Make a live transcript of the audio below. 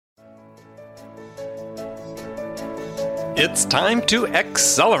It's time to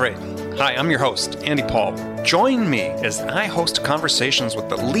accelerate. Hi, I'm your host, Andy Paul. Join me as I host conversations with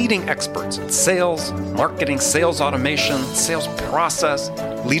the leading experts in sales, marketing, sales automation, sales process,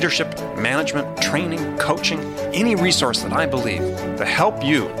 leadership, management, training, coaching, any resource that I believe to help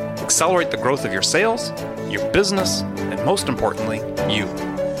you accelerate the growth of your sales, your business, and most importantly, you.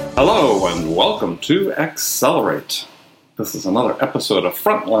 Hello, and welcome to Accelerate. This is another episode of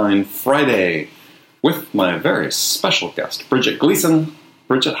Frontline Friday with my very special guest, Bridget Gleason.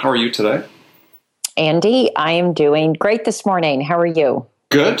 Bridget, how are you today? Andy, I am doing great this morning. How are you?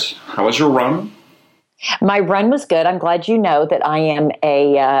 Good. How was your run? My run was good. I'm glad you know that I am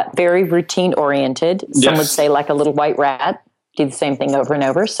a very routine-oriented. Some would say like a little white rat. Do the same thing over and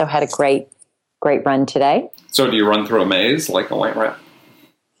over. So had a great run today. So do you run through a maze like a white rat?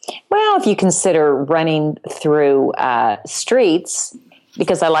 Well, if you consider running through streets,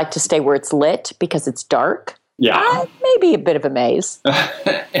 because I like to stay where it's lit because it's dark. Yeah. Maybe a bit of a maze.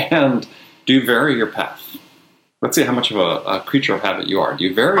 And do you vary your path? Let's see how much of a creature of habit you are. Do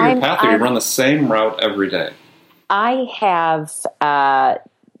you vary your path or you run the same route every day? I have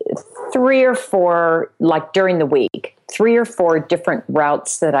 3 or 4, like during the week, 3 or 4 different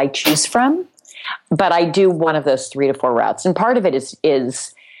routes that I choose from. But I do one of those 3 to 4 routes. And part of it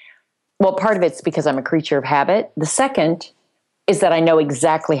is part of it's because I'm a creature of habit. The second is that I know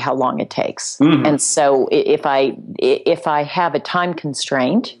exactly how long it takes. Mm-hmm. And so if I have a time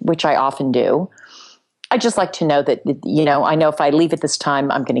constraint, which I often do, I just like to know that, I know if I leave at this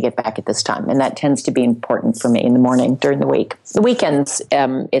time, I'm going to get back at this time. And that tends to be important for me in the morning, during the week. The weekends,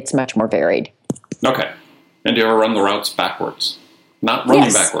 it's much more varied. Okay. And do you ever run the routes backwards? Not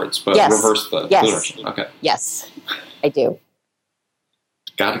running backwards, but reverse the direction. Okay. Yes, I do.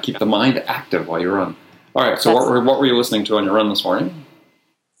 Got to keep the mind active while you run. All right, so what were you listening to on your run this morning?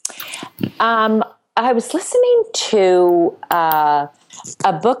 I was listening to a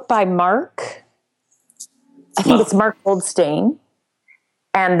book by Mark. I think it's Mark Goldstein.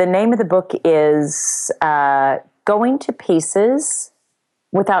 And the name of the book is Going to Pieces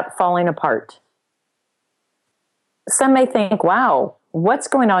Without Falling Apart. Some may think, wow, what's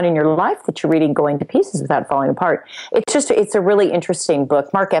going on in your life that you're reading Going to Pieces Without Falling Apart? It's a really interesting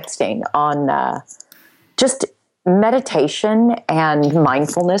book. Mark Epstein on just meditation and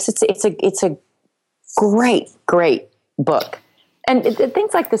mindfulness. It's a great book. And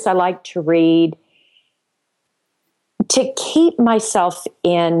things like this I like to read to keep myself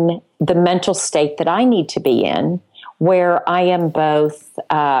in the mental state that I need to be in, where I am both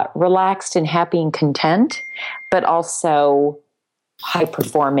relaxed and happy and content, but also high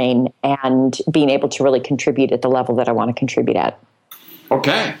performing and being able to really contribute at the level that I want to contribute at.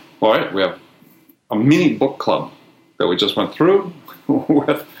 Okay. All right. We have a mini book club that we just went through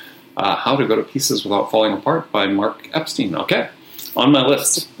with How to Go to Pieces Without Falling Apart by Mark Epstein. Okay. On my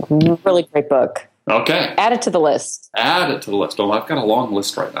list. Really great book. Okay. Add it to the list. Add it to the list. Well, I've got a long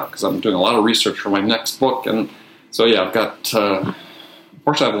list right now because I'm doing a lot of research for my next book. And so, I've got,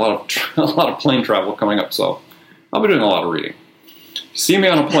 unfortunately, I have a lot of plane travel coming up. So I'll be doing a lot of reading. You see me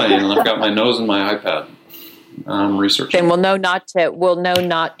on a plane and I've got my nose in my iPad. I'm researching. Then we'll know not to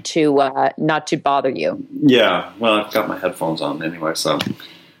bother you. Yeah, well, I've got my headphones on anyway, so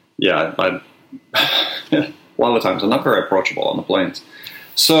a lot of the times I'm not very approachable on the planes.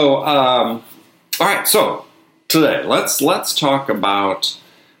 So, all right. So today, let's talk about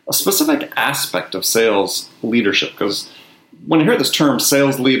a specific aspect of sales leadership, because when you hear this term,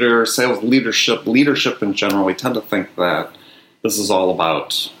 sales leader, sales leadership in general, we tend to think that this is all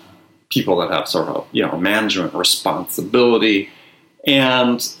about people that have sort of, management responsibility.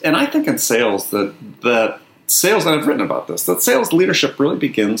 And I think in sales that sales, and I've written about this, that sales leadership really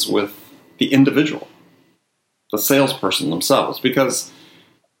begins with the individual, the salesperson themselves. Because,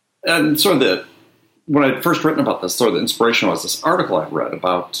 and sort of when I'd first written about this, sort of the inspiration was this article I read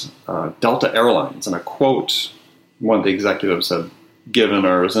about Delta Airlines, and a quote one of the executives had given,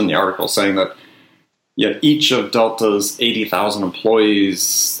 or was in the article, saying that yet each of Delta's 80,000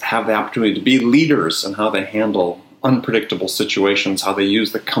 employees have the opportunity to be leaders in how they handle unpredictable situations, how they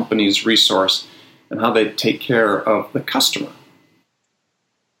use the company's resource, and how they take care of the customer.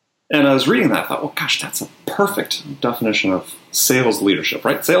 And I was reading that, I thought, well, gosh, that's a perfect definition of sales leadership,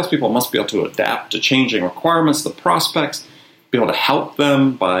 right? Salespeople must be able to adapt to changing requirements, the prospects, be able to help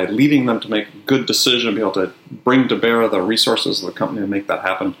them by leading them to make a good decision, be able to bring to bear the resources of the company to make that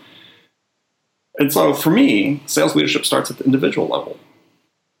happen. And so for me, sales leadership starts at the individual level.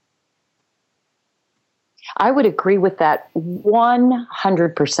 I would agree with that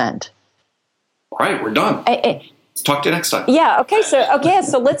 100%. All right, we're done. Talk to you next time. Yeah. Okay.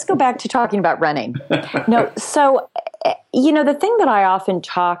 So let's go back to talking about running. No. So, the thing that I often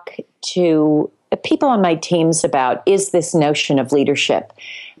talk to people on my teams about is this notion of leadership,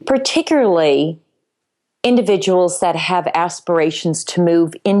 particularly individuals that have aspirations to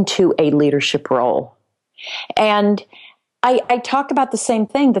move into a leadership role. And I talk about the same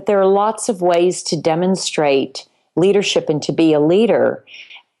thing, that there are lots of ways to demonstrate leadership and to be a leader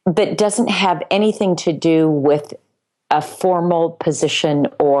that doesn't have anything to do with a formal position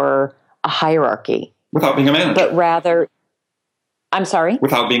or a hierarchy. Without being a manager. But rather, I'm sorry?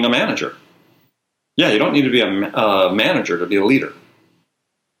 Without being a manager. Yeah, you don't need to be a manager to be a leader.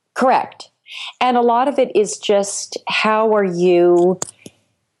 Correct. And a lot of it is just how do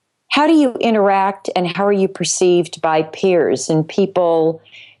you interact and how are you perceived by peers and people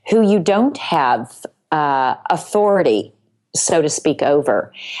who you don't have authority, so to speak,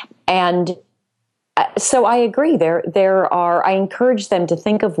 over. And so I agree. I encourage them to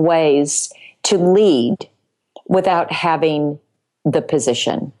think of ways to lead without having the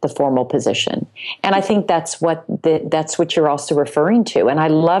position, the formal position. And I think that's what you're also referring to. And I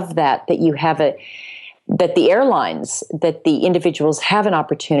love that you have that the airlines, that the individuals have an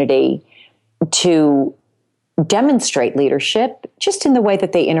opportunity to demonstrate leadership just in the way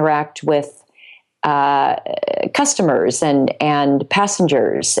that they interact with customers and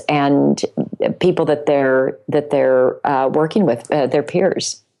passengers and people that they're working with, their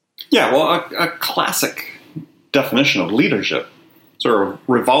peers. Yeah, well, a classic definition of leadership sort of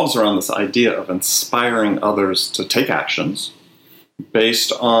revolves around this idea of inspiring others to take actions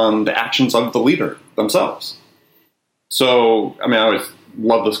based on the actions of the leader themselves. So, I always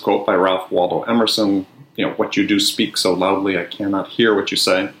love this quote by Ralph Waldo Emerson, what you do speak so loudly, I cannot hear what you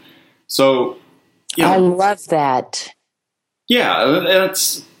say. So, I love that. Yeah, and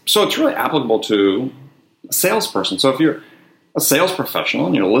it's really applicable to a salesperson. So if you're a sales professional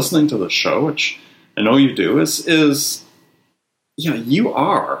and you're listening to the show, which I know you do, is you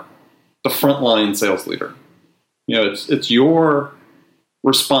are the frontline sales leader. It's your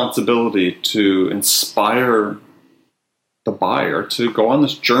responsibility to inspire the buyer to go on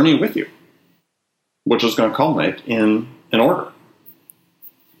this journey with you, which is going to culminate in an order.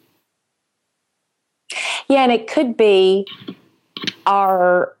 Yeah, and it could be,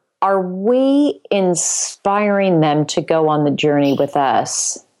 are we inspiring them to go on the journey with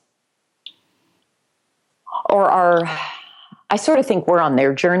us? Or I sort of think we're on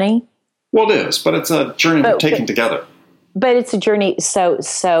their journey. Well, it is, but it's a journey we're taking together. But it's a journey.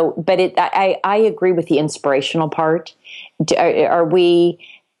 I agree with the inspirational part. Can we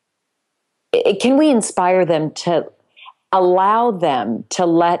inspire them to allow them to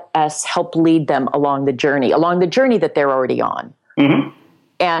let us help lead them along the journey that they're already on? Mm-hmm.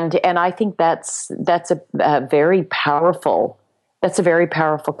 And I think that's a very powerful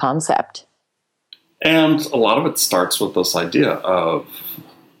concept. And a lot of it starts with this idea of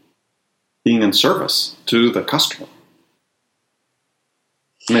being in service to the customer.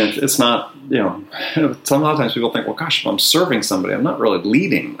 It's not, a lot of times people think, well, gosh, if I'm serving somebody, I'm not really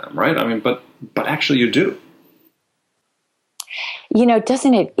leading them, right? But actually you do.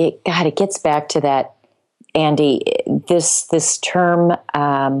 Doesn't it gets back to that, Andy, this term,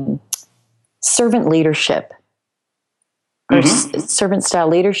 servant leadership or mm-hmm. servant style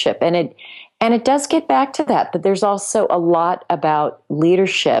leadership. And it does get back to that, but there's also a lot about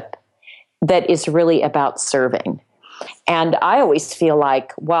leadership that is really about serving. And I always feel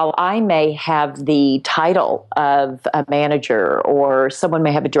like while I may have the title of a manager, or someone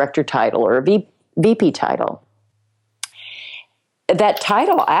may have a director title or a VP title, that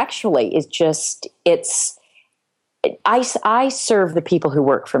title actually is just, I serve the people who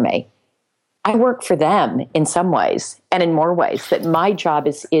work for me. I work for them in some ways and in more ways. That my job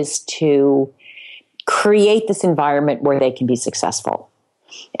is to create this environment where they can be successful.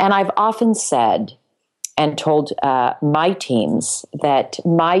 And I've often said and told my teams that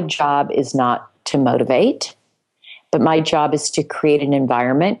my job is not to motivate, but my job is to create an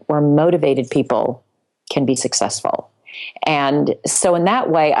environment where motivated people can be successful. And so in that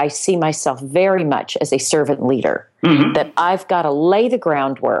way, I see myself very much as a servant leader, mm-hmm. that I've got to lay the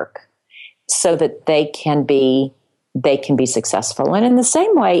groundwork so that they can be successful. And in the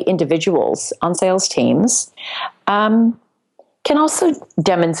same way, individuals on sales teams can also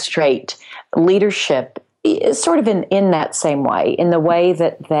demonstrate leadership sort of in that same way, in the way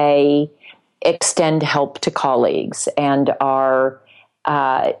that they extend help to colleagues and are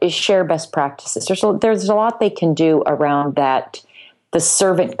share best practices. There's a lot they can do around that, the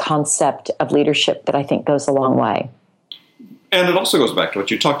servant concept of leadership, that I think goes a long way. And it also goes back to what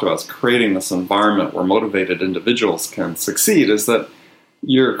you talked about, is creating this environment where motivated individuals can succeed, is that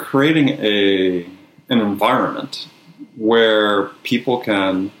you're creating an environment where people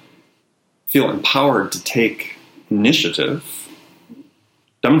can feel empowered to take initiative,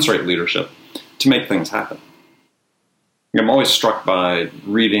 demonstrate leadership, to make things happen. I'm always struck by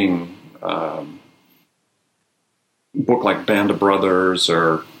reading a book like Band of Brothers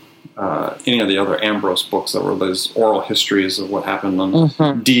or any of the other Ambrose books that were those oral histories of what happened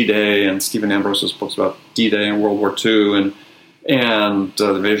on D-Day, and Stephen Ambrose's books about D-Day and World War II and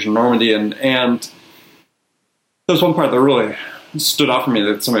the invasion of Normandy. And there's one part that really stood out for me,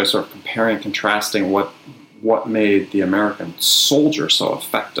 that somebody was sort of comparing and contrasting what made the American soldier so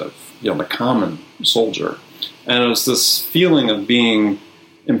effective, the common soldier. And it was this feeling of being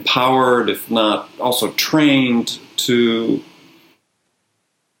empowered, if not also trained, to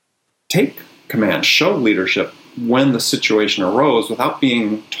take command, show leadership when the situation arose without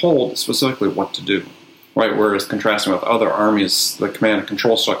being told specifically what to do, right? Whereas contrasting with other armies, the command and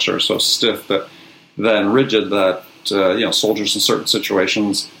control structure is so stiff and rigid that soldiers in certain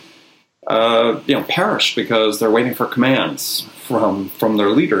situations perish because they're waiting for commands from their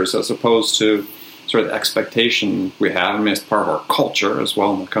leaders, as opposed to sort of the expectation we have. I mean, it's part of our culture as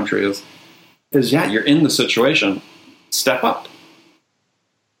well in the country is you're in the situation, step up.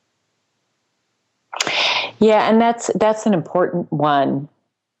 Yeah, and that's an important one,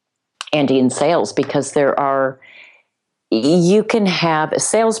 Andy, in sales, because you can have a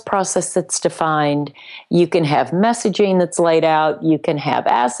sales process that's defined, you can have messaging that's laid out, you can have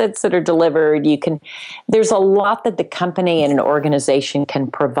assets that are delivered, there's a lot that the company and an organization can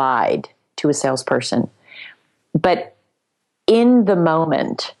provide to a salesperson. But in the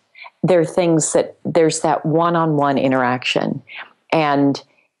moment, there's that one-on-one interaction. And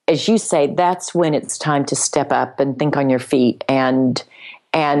as you say, that's when it's time to step up and think on your feet and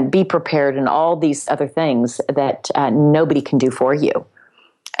be prepared, and all these other things that nobody can do for you.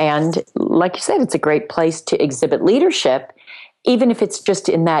 And like you said, it's a great place to exhibit leadership, even if it's just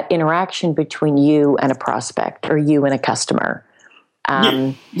in that interaction between you and a prospect or you and a customer. We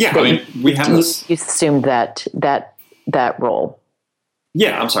have this. You assumed that role.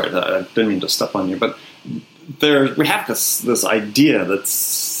 Yeah, I'm sorry, I didn't mean to step on you, but we have this idea that's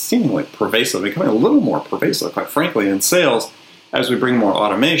seemingly pervasive, becoming a little more pervasive, quite frankly, in sales, as we bring more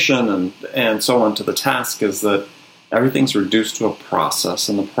automation and so on to the task, is that everything's reduced to a process,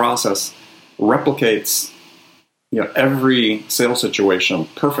 and the process replicates every sales situation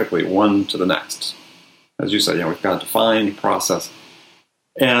perfectly, one to the next. As you said, we've got a defined process.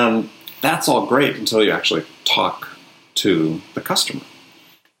 And that's all great until you actually talk to the customer,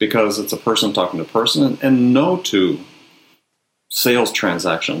 because it's a person talking to a person, and no two sales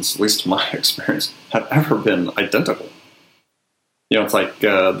transactions, at least to my experience, have ever been identical. It's like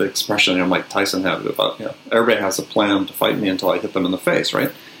the expression Mike Tyson had about, everybody has a plan to fight me until I hit them in the face,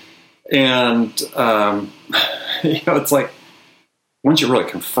 right? And, it's like, once you really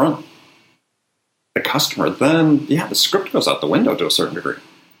confront the customer, then, the script goes out the window to a certain degree.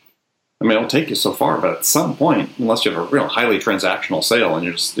 I mean, it'll take you so far, but at some point, unless you have a highly transactional sale and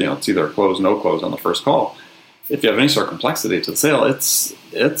you're just, it's either close, no close on the first call, if you have any sort of complexity to the sale, it's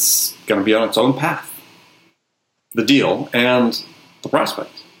going to be on its own path. The deal and the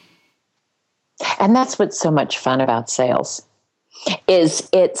prospect. And that's what's so much fun about sales, is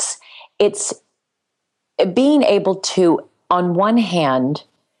it's being able to, on one hand,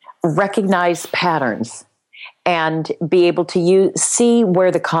 recognize patterns and be able to see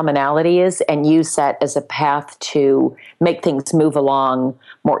where the commonality is and use that as a path to make things move along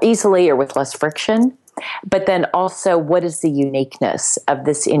more easily or with less friction. But then also, what is the uniqueness of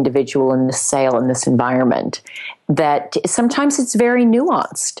this individual in this sale, in this environment? That sometimes it's very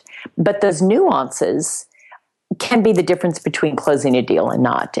nuanced, but those nuances can be the difference between closing a deal and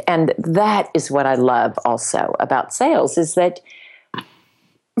not. And that is what I love also about sales, is that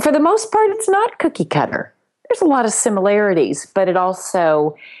for the most part, it's not cookie cutter. There's a lot of similarities, but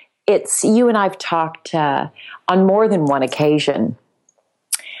you and I've talked on more than one occasion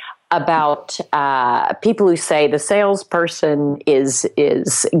about people who say the salesperson is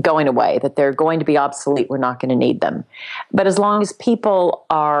going away, that they're going to be obsolete, we're not going to need them. But as long as people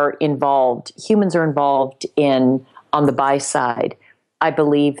are involved, humans are involved on the buy side, I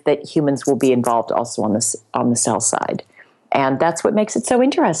believe that humans will be involved also on the sell side. And that's what makes it so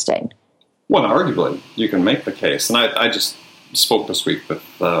interesting. Well, arguably, you can make the case. And I just spoke this week with,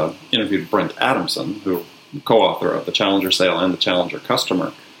 interviewed Brent Adamson, who co-author of The Challenger Sale and The Challenger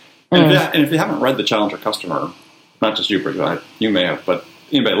Customer. And if you haven't read The Challenger Customer, not just you, Bridget, you may have, but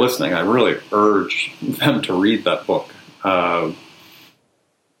anybody listening, I really urge them to read that book. I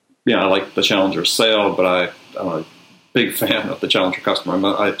like the Challenger sale, but I'm a big fan of the Challenger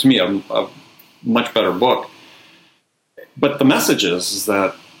customer. To me, a much better book. But the message is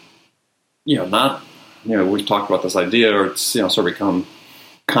that, we've talked about this idea, or it's, sort of become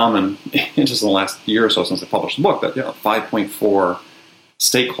common in just the last year or so since I published the book, that, 5.4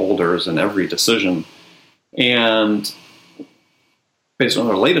 stakeholders in every decision. And based on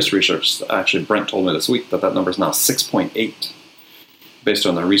our latest research, actually, Brent told me this week that number is now 6.8, based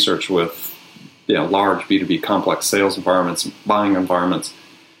on their research with, large B2B complex sales environments, buying environments.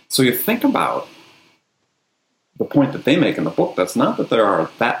 So you think about the point that they make in the book, that's not that there are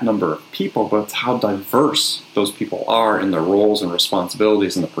that number of people, but it's how diverse those people are in their roles and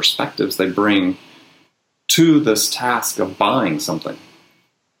responsibilities and the perspectives they bring to this task of buying something.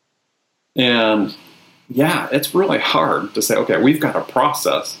 And yeah, it's really hard to say, okay, we've got a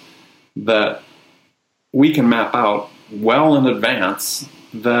process that we can map out well in advance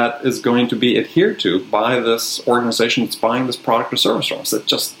that is going to be adhered to by this organization that's buying this product or service from us.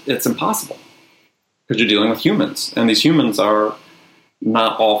 It's impossible. Because you're dealing with humans, and these humans are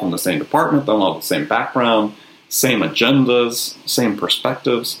not all from the same department, they don't all have the same background, same agendas, same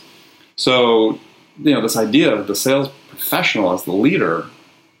perspectives. So, this idea of the sales professional as the leader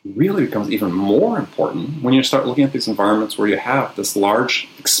really becomes even more important when you start looking at these environments where you have this large,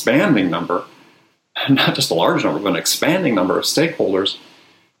 expanding number, not just a large number, but an expanding number of stakeholders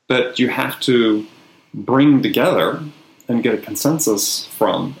that you have to bring together and get a consensus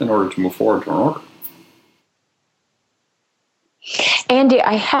from in order to move forward to an order. Andy,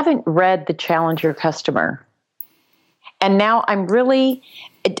 I haven't read The Challenger Customer. And now I'm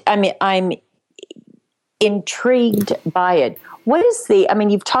intrigued by it. What is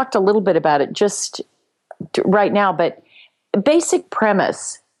you've talked a little bit about it just right now, but basic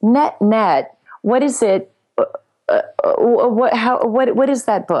premise, net, what is it? What is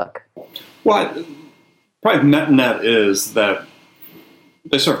that book? Well, probably net is that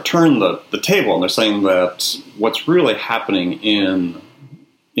they sort of turn the table, and they're saying that what's really happening in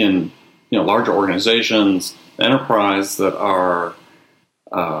larger organizations, enterprise that are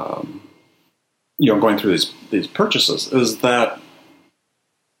going through these purchases is that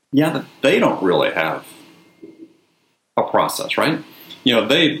that they don't really have a process, right?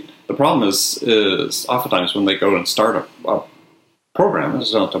 The problem is oftentimes when they go and start a program,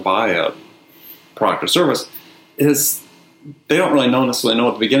 to buy a product or service, is they don't really necessarily know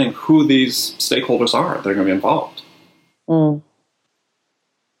at the beginning who these stakeholders are that are going to be involved. Mm.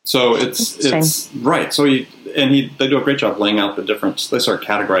 So it's right. So they do a great job laying out they sort of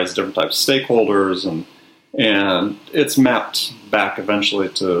categorize different types of stakeholders, and it's mapped back eventually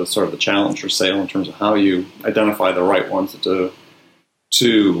to sort of the Challenger sale in terms of how you identify the right ones to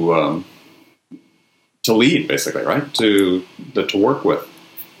lead, basically, right? To work with.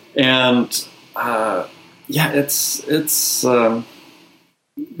 And it's almost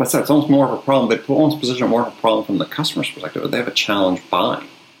more of a problem. They almost position it more of a problem from the customer's perspective. They have a challenge buying.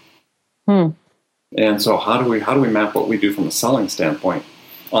 And so how do we map what we do from a selling standpoint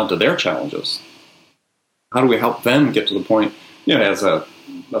onto their challenges? How do we help them get to the point, as a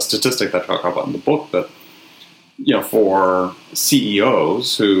statistic that I talk about in the book, that, for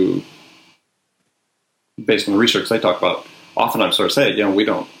CEOs who, based on the research they talk about, oftentimes sort of say, we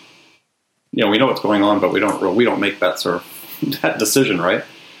don't, we know what's going on, but we don't make that sort of that decision, right?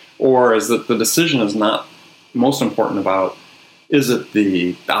 Or is that the decision is not most important about, is it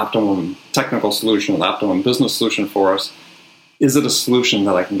the optimum technical solution, the optimum business solution for us? Is it a solution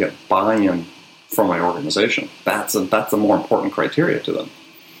that I can get buy-in from my organization? That's a more important criteria to them.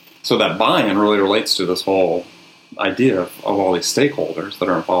 So that buy-in really relates to this whole idea of all these stakeholders that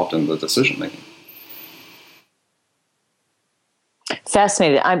are involved in the decision making.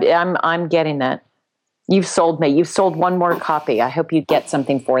 Fascinating. I'm getting that. You've sold me. You've sold one more copy. I hope you get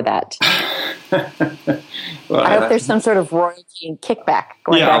something for that. Well, I hope there's some sort of royalty and kickback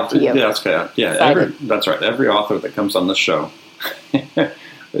going back to you. Yeah, that's okay. Yeah, that's right. Every author that comes on this show, I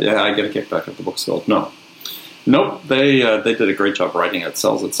get a kickback if the book's sold. Nope. They did a great job writing it. It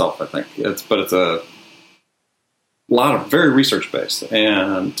sells itself, I think. It's a lot of very research based,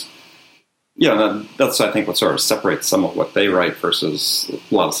 and that's I think what sort of separates some of what they write versus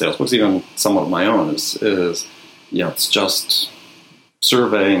a lot of sales books, even some of my own. Is it's just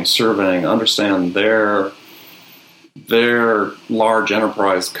surveying, understand their large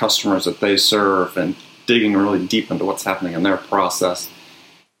enterprise customers that they serve, and digging really deep into what's happening in their process.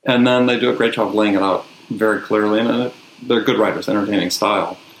 And then they do a great job laying it out very clearly, and they're good writers, entertaining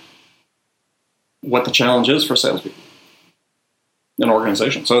style, what the challenge is for salespeople in an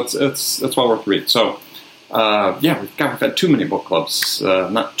organization. So it's well worth reading. So we've had too many book clubs.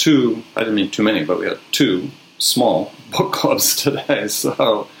 Not too, I didn't mean too many, but we had 2 small book clubs today.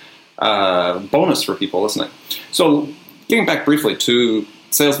 So, bonus for people listening. So, getting back briefly to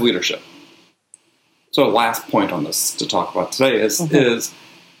sales leadership. So, last point on this to talk about today is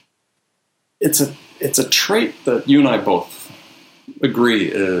it's a trait that you and I both agree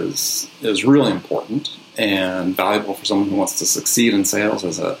is really important and valuable for someone who wants to succeed in sales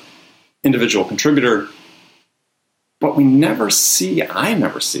as an individual contributor. But I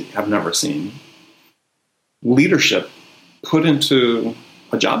have never seen leadership put into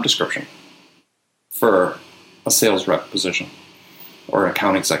a job description for a sales rep position or an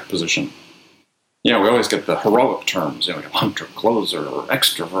account exec position. We always get the heroic terms, hunter, closer, or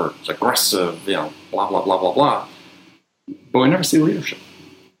extrovert, aggressive, blah, blah, blah, blah, blah. But we never see leadership.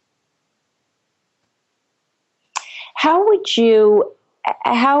 How would you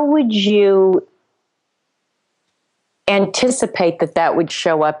anticipate that would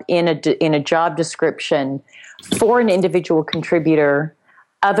show up in a job description for an individual contributor,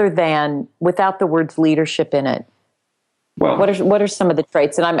 other than without the words leadership in it? Well, what are some of the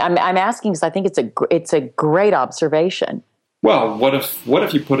traits? And I'm asking because I think it's a great observation. Well, what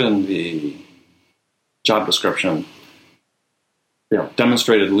if you put in the job description,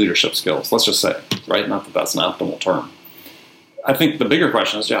 demonstrated leadership skills? Let's just say, right? Not that that's an optimal term. I think the bigger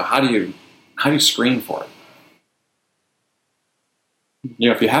question is, how do you screen for it?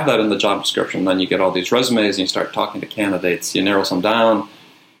 If you have that in the job description, then you get all these resumes and you start talking to candidates, you narrow some down.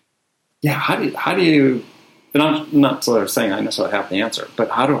 Yeah, how do you, and I'm not sort of saying I necessarily have the answer, but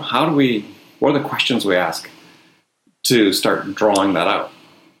what are the questions we ask to start drawing that out?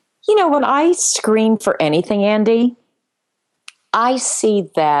 When I screen for anything, Andy, I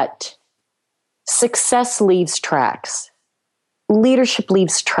see that success leaves tracks. Leadership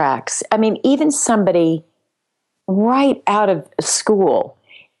leaves tracks. I mean, even somebody right out of school,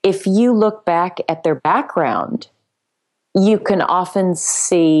 if you look back at their background, you can often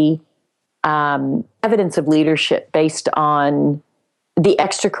see evidence of leadership based on the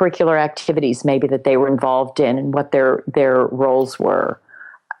extracurricular activities maybe that they were involved in and what their roles were.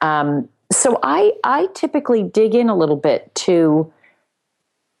 So I typically dig in a little bit to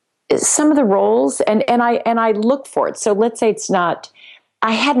some of the roles and I look for it. So let's say it's not,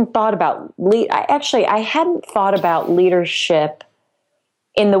 I hadn't thought about leadership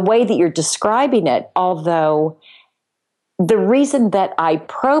in the way that you're describing it, although the reason that I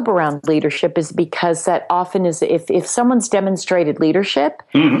probe around leadership is because that often is, if someone's demonstrated leadership,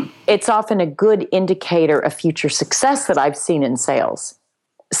 it's often a good indicator of future success that I've seen in sales.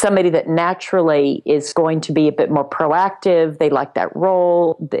 Somebody that naturally is going to be a bit more proactive, they like that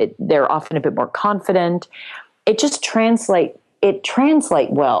role, they're often a bit more confident. It just translates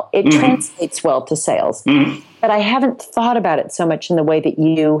well to sales. But I haven't thought about it so much in the way that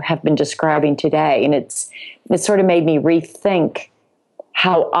you have been describing today. And it sort of made me rethink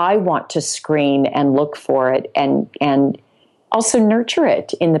how I want to screen and look for it and also nurture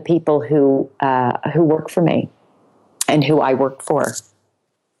it in the people who work for me and who I work for.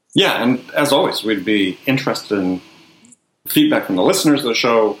 Yeah, and as always, we'd be interested in feedback from the listeners of the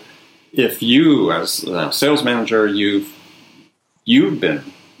show. If you, as a sales manager, you've been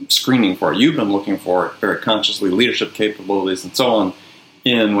screening for, you've been looking for very consciously leadership capabilities and so on,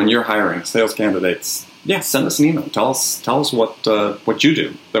 and when you're hiring sales candidates, send us an email. Tell us what you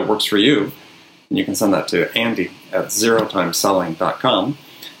do that works for you, and you can send that to Andy@zerotimeselling.com,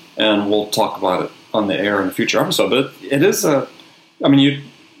 and we'll talk about it on the air in a future episode. But it is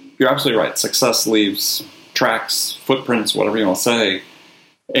you're absolutely right. Success leaves tracks, footprints, whatever you want to say,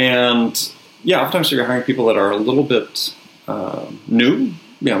 and oftentimes you're hiring people that are a little bit new,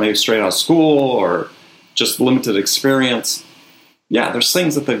 maybe straight out of school or just limited experience. There's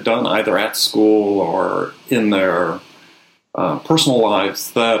things that they've done either at school or in their personal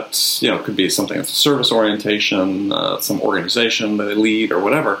lives that, could be something that's a service orientation, some organization that they lead or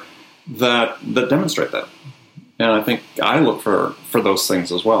whatever, that demonstrate that. And I think I look for those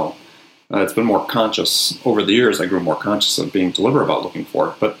things as well. It's been more conscious over the years. I grew more conscious of being deliberate about looking for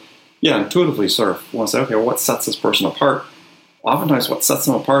it. But intuitively sort of want to say, okay, well, what sets this person apart? Oftentimes what sets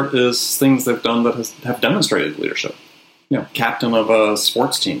them apart is things they've done that have demonstrated leadership. Captain of a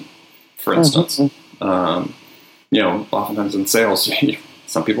sports team, for instance. Oftentimes in sales,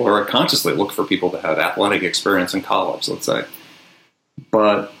 some people are consciously look for people that had athletic experience in college, let's say.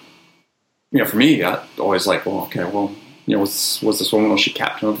 But, for me, I always like, was this woman, was she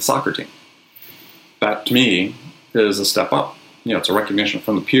captain of the soccer team? That, to me, is a step up. It's a recognition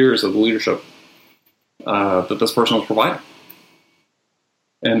from the peers of the leadership that this person was providing.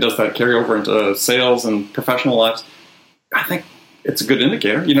 And does that carry over into sales and professional lives? I think it's a good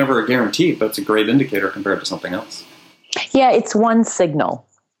indicator. You never guarantee, but it's a great indicator compared to something else. Yeah, it's one signal.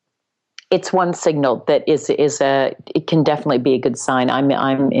 It's one signal that it can definitely be a good sign. I'm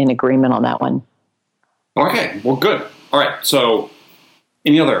in agreement on that one. Okay, well, good. All right, so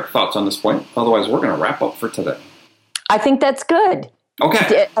any other thoughts on this point? Otherwise, we're going to wrap up for today. I think that's good.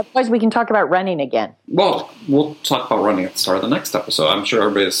 Okay. Otherwise, we can talk about running again. Well, we'll talk about running at the start of the next episode. I'm sure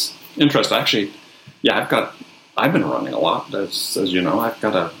everybody's interested. Actually, yeah, I've been running a lot, as you know. I've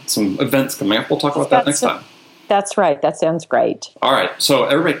got some events coming up. We'll talk about that next time. That's right. That sounds great. All right. So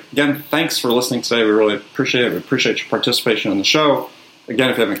everybody, again, thanks for listening today. We really appreciate it. We appreciate your participation in the show. Again,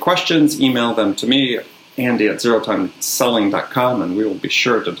 if you have any questions, email them to me, Andy at zerotimeselling.com, and we will be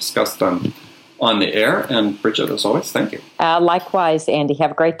sure to discuss them on the air. And Bridget, as always, thank you. Likewise, Andy.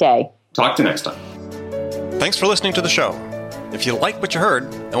 Have a great day. Talk to you next time. Thanks for listening to the show. If you like what you heard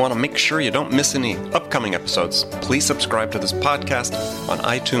and want to make sure you don't miss any upcoming episodes, please subscribe to this podcast on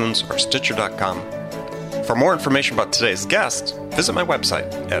iTunes or Stitcher.com. For more information about today's guest, visit my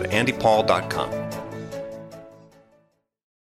website at andypaul.com.